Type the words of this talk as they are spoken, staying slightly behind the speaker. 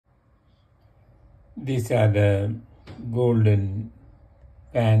These are the golden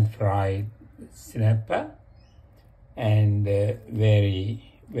pan-fried snapper, and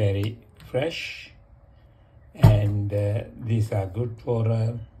very fresh, and these are good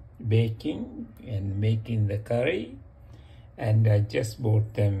for baking and making the curry. And I just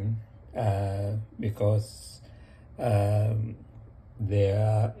bought them because they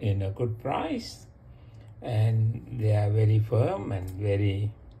are in a good price, and they are very firm and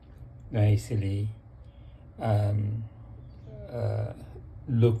very nicely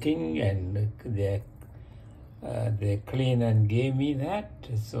looking, and they're clean and gave me that,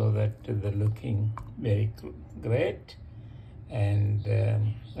 so that they're looking very great. And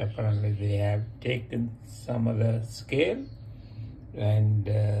apparently they have taken some of the scale, and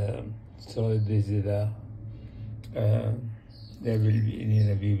so this is the there will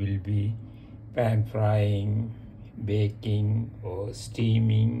be, we will be pan frying, baking or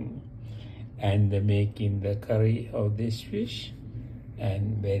steaming, and making the curry of this fish.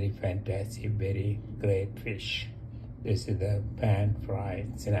 And very fantastic, very great fish. This is the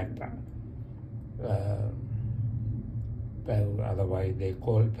pan-fried snapper. Otherwise they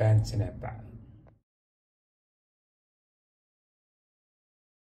call pan snapper.